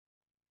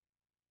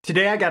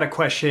Today I got a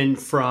question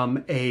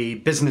from a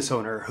business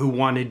owner who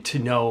wanted to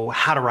know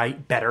how to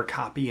write better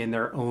copy in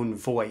their own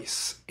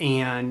voice.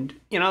 And,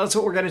 that's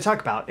what we're going to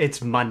talk about.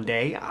 It's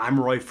Monday. I'm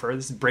Roy Furr.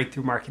 This is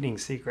Breakthrough Marketing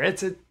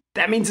Secrets.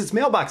 That means it's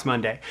Mailbox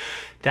Monday.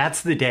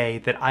 That's the day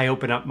that I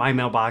open up my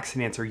mailbox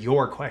and answer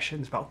your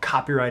questions about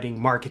copywriting,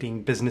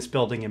 marketing, business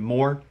building, and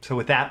more. So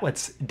with that,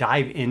 let's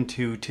dive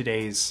into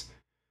today's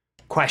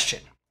question.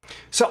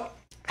 So,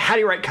 how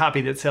do you write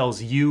copy that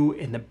sells you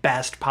in the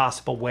best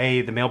possible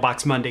way? The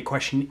Mailbox Monday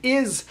question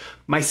is,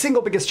 my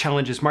single biggest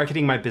challenge is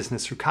marketing my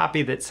business through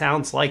copy that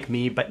sounds like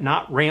me, but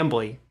not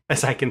rambly,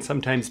 as I can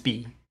sometimes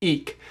be.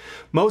 Eek.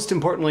 Most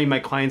importantly, my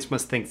clients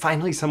must think,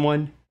 finally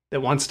someone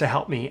that wants to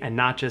help me and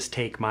not just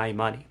take my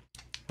money.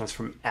 That's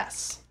from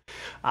S.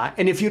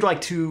 And if you'd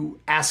like to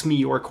ask me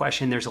your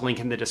question, there's a link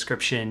in the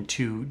description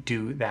to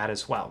do that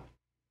as well.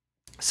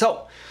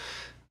 So,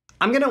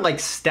 I'm going to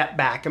step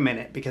back a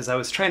minute because I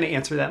was trying to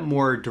answer that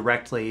more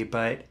directly,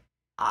 but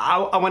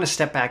I want to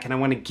step back and I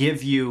want to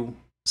give you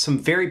some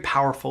very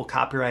powerful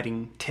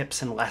copywriting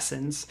tips and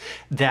lessons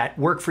that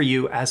work for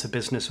you as a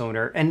business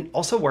owner and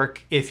also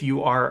work if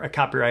you are a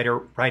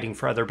copywriter writing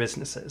for other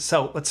businesses.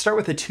 So let's start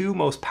with the two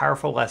most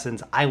powerful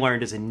lessons I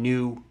learned as a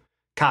new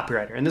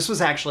copywriter. And this was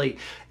actually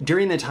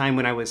during the time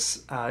when I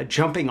was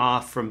jumping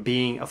off from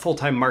being a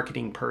full-time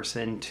marketing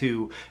person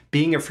to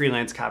being a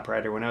freelance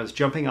copywriter. When I was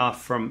jumping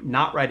off from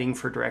not writing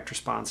for direct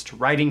response to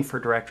writing for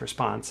direct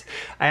response,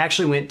 I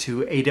actually went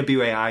to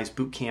AWAI's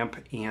boot camp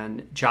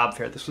and job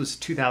fair. This was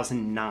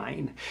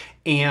 2009.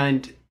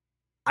 And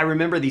I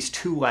remember these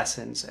two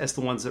lessons as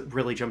the ones that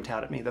really jumped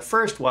out at me. The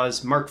first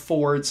was Mark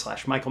Ford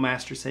 / Michael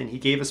Masterson. He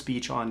gave a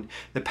speech on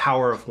the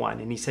power of one.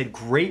 And he said,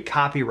 great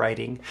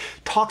copywriting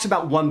talks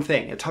about one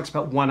thing. It talks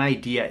about one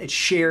idea. It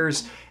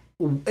shares,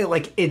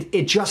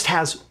 it just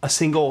has a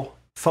single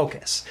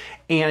focus.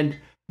 And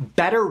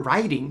better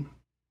writing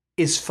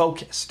is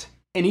focused.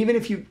 And even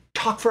if you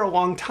talk for a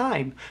long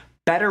time,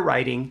 better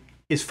writing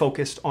is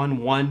focused on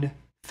one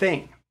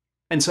thing.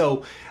 And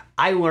so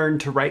I learned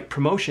to write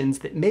promotions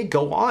that may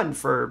go on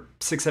for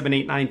 6, 7,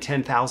 8, 9,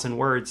 10,000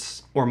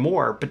 words or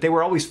more, but they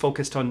were always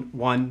focused on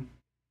one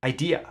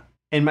idea.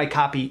 And my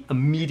copy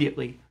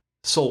immediately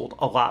sold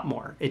a lot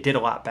more. It did a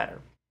lot better.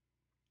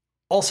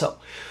 Also,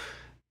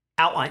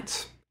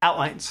 outlines.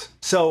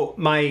 So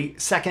my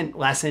second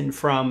lesson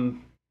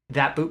from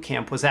that boot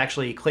camp was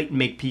actually Clayton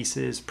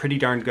Makepeace's Pretty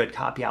Darn Good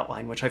Copy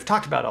Outline, which I've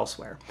talked about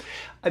elsewhere.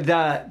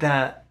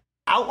 The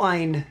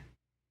outline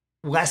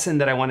lesson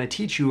that I want to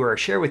teach you or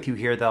share with you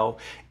here, though,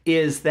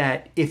 is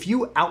that if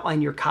you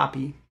outline your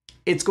copy,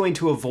 it's going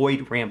to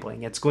avoid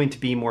rambling. It's going to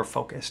be more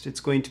focused. It's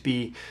going to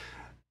be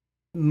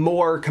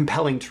more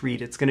compelling to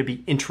read. It's going to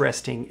be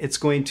interesting. It's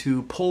going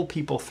to pull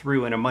people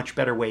through in a much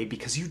better way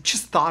because you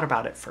just thought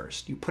about it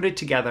first. You put it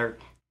together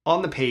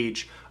on the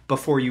page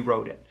before you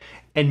wrote it.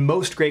 And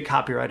most great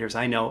copywriters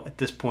I know at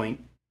this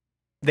point,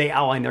 they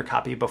outline their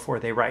copy before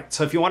they write.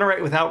 So if you want to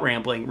write without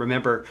rambling,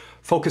 remember,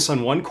 focus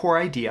on one core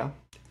idea.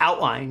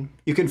 Outline.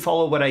 You can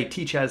follow what I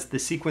teach as the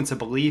sequence of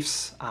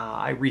beliefs.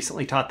 I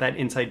recently taught that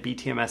inside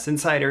BTMS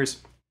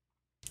Insiders.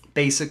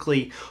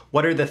 Basically,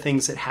 what are the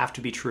things that have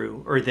to be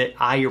true or that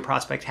your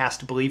prospect, has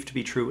to believe to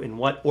be true in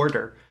what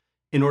order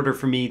in order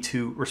for me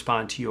to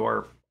respond to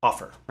your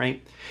offer,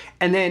 right?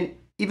 And then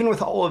even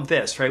with all of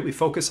this, right, we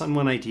focus on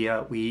one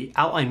idea. We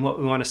outline what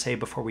we want to say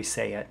before we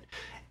say it.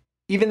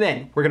 Even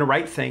then, we're going to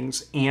write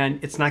things and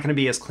it's not going to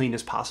be as clean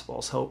as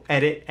possible. So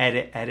edit.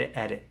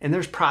 And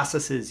there's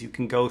processes you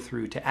can go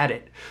through to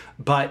edit.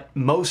 But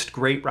most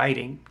great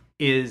writing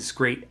is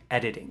great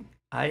editing.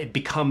 It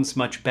becomes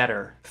much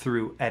better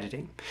through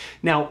editing.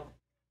 Now,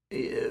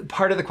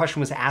 part of the question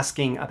was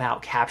asking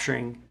about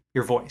capturing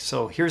your voice.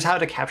 So here's how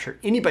to capture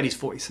anybody's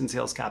voice in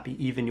sales copy,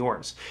 even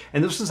yours.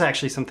 And this was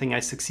actually something I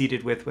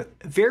succeeded with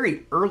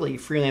very early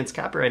freelance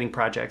copywriting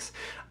projects.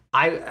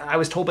 I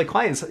was told by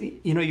clients,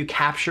 you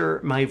capture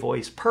my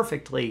voice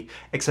perfectly,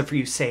 except for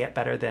you say it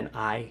better than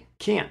I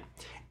can.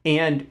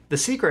 And the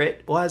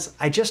secret was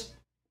I just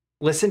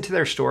listened to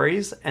their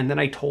stories and then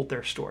I told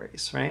their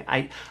stories,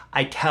 right?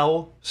 I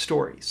tell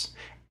stories.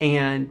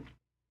 And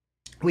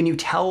when you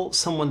tell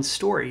someone's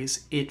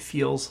stories, it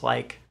feels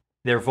like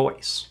their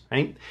voice,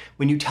 right?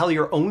 When you tell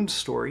your own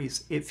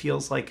stories, it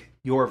feels like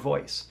your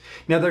voice.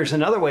 Now, there's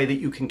another way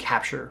that you can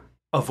capture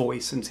a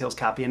voice in sales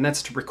copy, and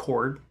that's to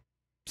record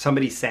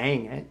somebody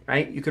saying it,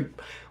 right? You could,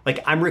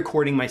 I'm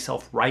recording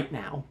myself right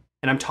now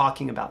and I'm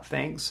talking about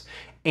things.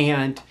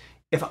 And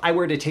if I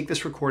were to take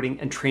this recording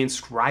and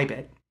transcribe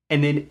it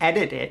and then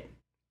edit it,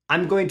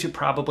 I'm going to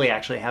probably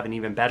actually have an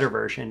even better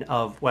version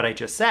of what I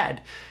just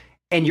said.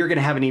 And you're going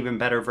to have an even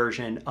better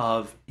version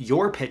of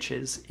your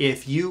pitches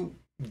if you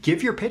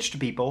give your pitch to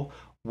people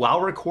while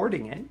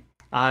recording it.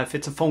 If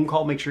it's a phone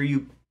call, make sure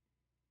you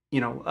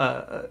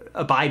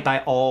abide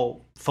by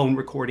all phone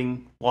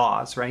recording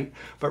laws, right?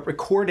 But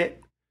record it,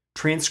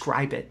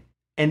 transcribe it,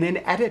 and then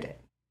edit it.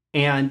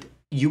 And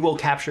you will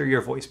capture your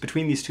voice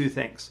between these two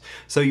things.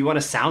 So you want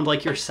to sound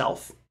like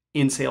yourself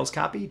in sales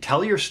copy,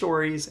 tell your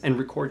stories and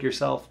record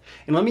yourself.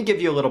 And let me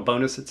give you a little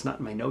bonus. It's not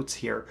in my notes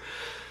here.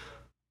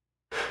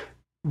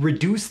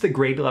 reduce the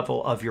grade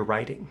level of your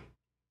writing.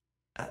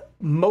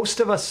 Most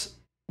of us,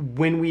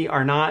 when we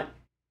are not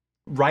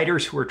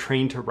writers who are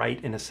trained to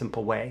write in a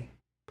simple way,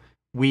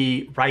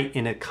 we write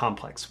in a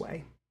complex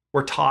way.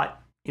 We're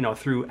taught,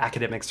 through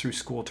academics, through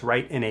school, to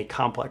write in a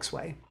complex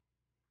way.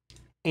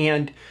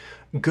 And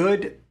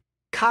good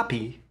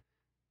copy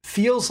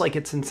feels like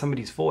it's in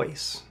somebody's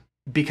voice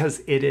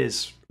because it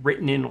is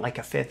written in like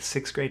a 5th,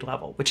 6th grade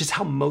level, which is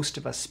how most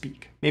of us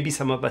speak. Maybe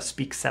some of us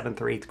speak 7th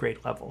or 8th grade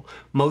level.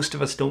 Most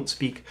of us don't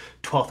speak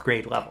 12th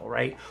grade level,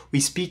 right? We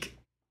speak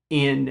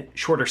in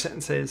shorter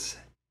sentences.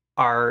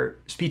 Our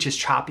speech is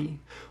choppy.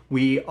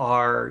 We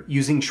are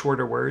using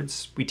shorter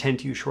words. We tend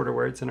to use shorter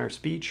words in our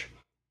speech.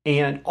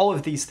 And all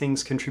of these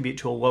things contribute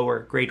to a lower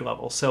grade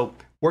level. So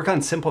work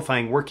on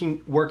simplifying,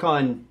 work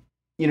on,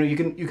 you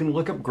can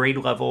look up grade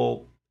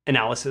level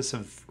analysis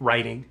of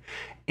writing,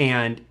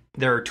 and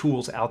there are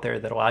tools out there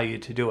that allow you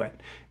to do it.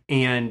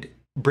 And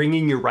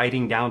bringing your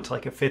writing down to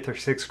like a 5th or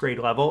 6th grade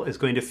level is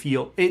going to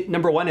feel,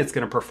 number one, it's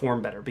going to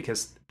perform better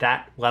because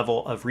that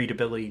level of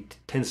readability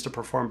tends to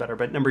perform better.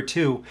 But number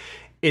two,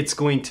 it's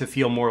going to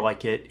feel more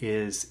like it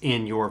is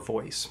in your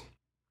voice.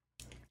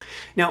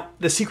 Now,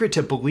 the secret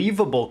to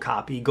believable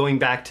copy, going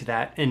back to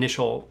that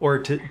initial, or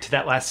to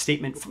that last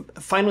statement,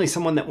 finally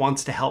someone that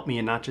wants to help me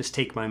and not just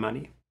take my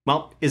money.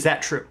 Well, is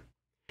that true?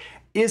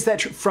 Is that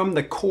true from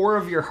the core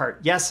of your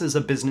heart? Yes, as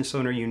a business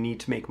owner, you need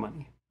to make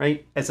money,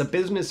 right? As a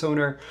business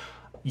owner,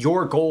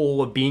 your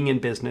goal of being in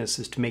business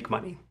is to make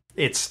money.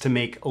 It's to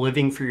make a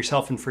living for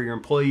yourself and for your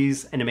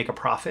employees and to make a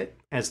profit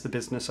as the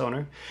business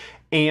owner.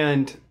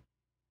 And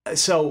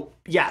so,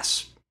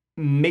 yes,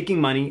 making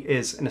money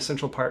is an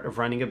essential part of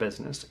running a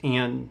business,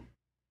 and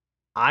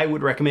I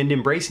would recommend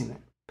embracing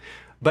that.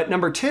 But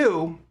number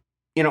two,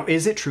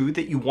 is it true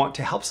that you want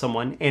to help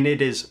someone and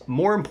it is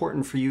more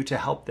important for you to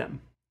help them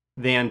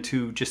than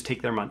to just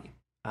take their money?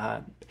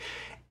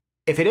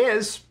 If it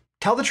is,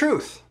 tell the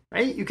truth,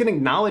 right? You can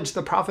acknowledge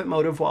the profit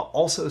motive while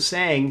also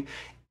saying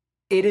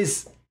it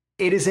is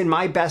in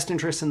my best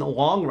interest in the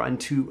long run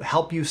to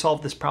help you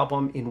solve this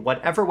problem in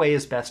whatever way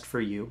is best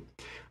for you,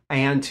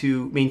 and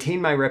to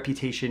maintain my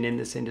reputation in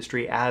this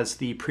industry as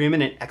the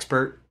preeminent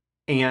expert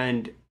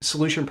and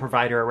solution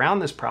provider around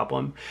this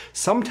problem.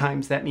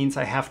 Sometimes that means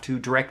I have to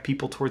direct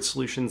people towards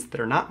solutions that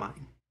are not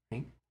mine,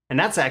 right? And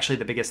that's actually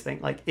the biggest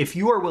thing. Like, if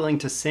you are willing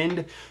to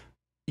send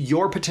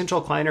your potential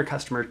client or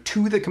customer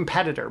to the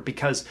competitor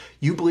because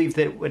you believe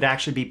that it would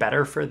actually be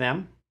better for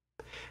them,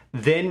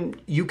 then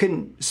you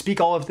can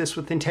speak all of this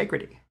with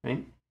integrity,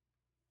 right?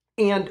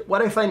 And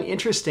what I find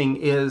interesting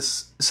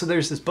is, so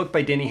there's this book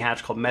by Denny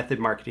Hatch called Method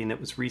Marketing that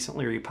was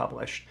recently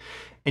republished,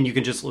 and you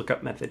can just look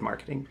up method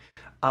marketing.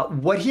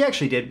 What he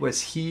actually did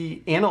was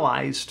he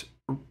analyzed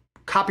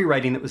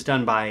copywriting that was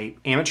done by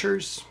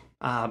amateurs,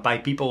 by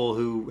people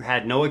who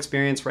had no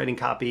experience writing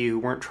copy, who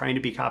weren't trying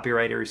to be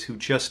copywriters, who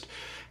just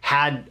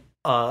had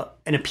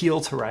an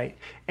appeal to write,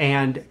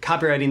 and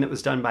copywriting that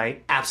was done by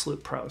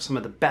absolute pros, some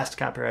of the best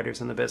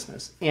copywriters in the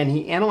business. And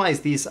he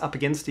analyzed these up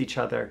against each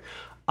other.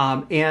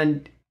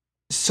 And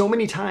so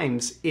many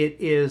times it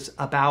is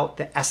about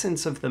the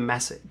essence of the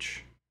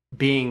message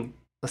being,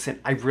 listen,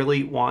 I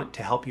really want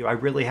to help you. I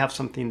really have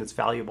something that's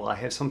valuable. I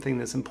have something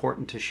that's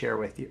important to share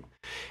with you.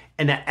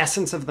 And that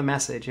essence of the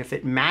message, if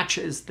it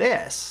matches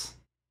this,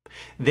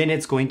 then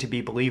it's going to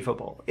be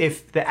believable.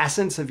 If the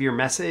essence of your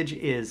message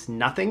is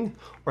nothing,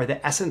 or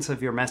the essence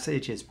of your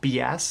message is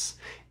BS,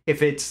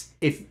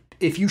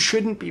 if you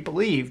shouldn't be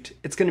believed,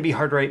 it's going to be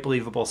hard to write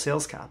believable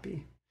sales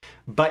copy.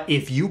 But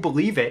if you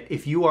believe it,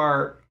 if you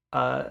are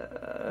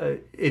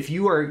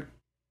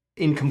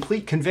in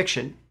complete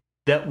conviction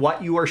that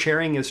what you are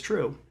sharing is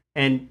true,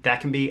 and that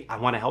can be, I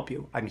want to help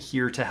you, I'm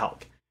here to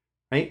help,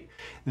 right?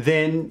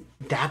 Then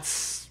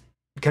that's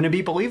going to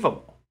be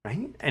believable,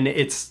 right? And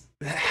it's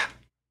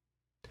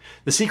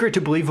the secret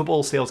to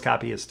believable sales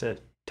copy is to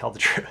tell the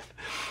truth.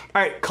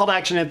 All right, call to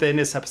action at the end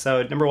of this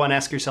episode. Number one,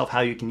 ask yourself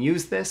how you can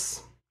use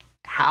this.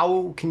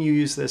 How can you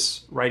use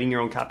this writing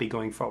your own copy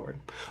going forward?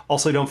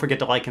 Also, don't forget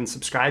to like and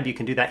subscribe. You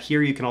can do that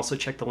here. You can also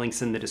check the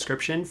links in the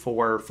description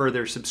for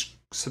further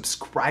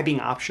subscribing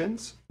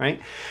options,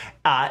 right?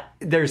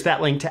 There's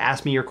that link to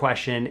ask me your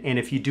question. And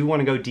if you do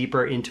want to go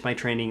deeper into my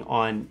training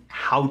on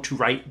how to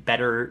write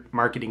better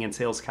marketing and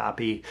sales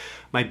copy,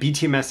 my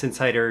BTMS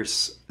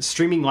Insiders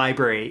streaming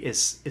library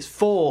is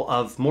full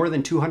of more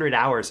than 200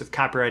 hours of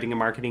copywriting and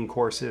marketing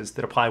courses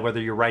that apply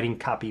whether you're writing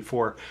copy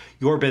for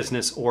your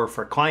business or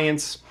for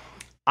clients.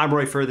 I'm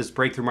Roy Furr, this is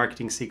Breakthrough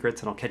Marketing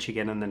Secrets, and I'll catch you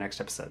again in the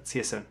next episode. See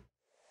you soon.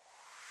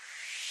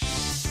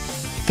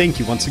 Thank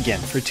you once again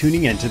for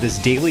tuning in to this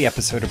daily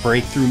episode of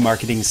Breakthrough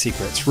Marketing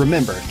Secrets.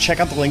 Remember, check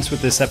out the links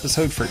with this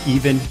episode for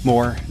even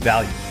more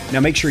value. Now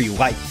make sure you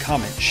like,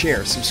 comment,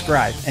 share,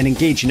 subscribe, and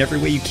engage in every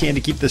way you can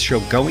to keep this show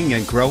going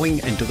and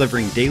growing and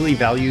delivering daily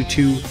value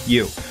to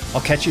you. I'll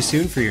catch you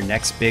soon for your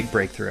next big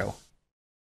breakthrough.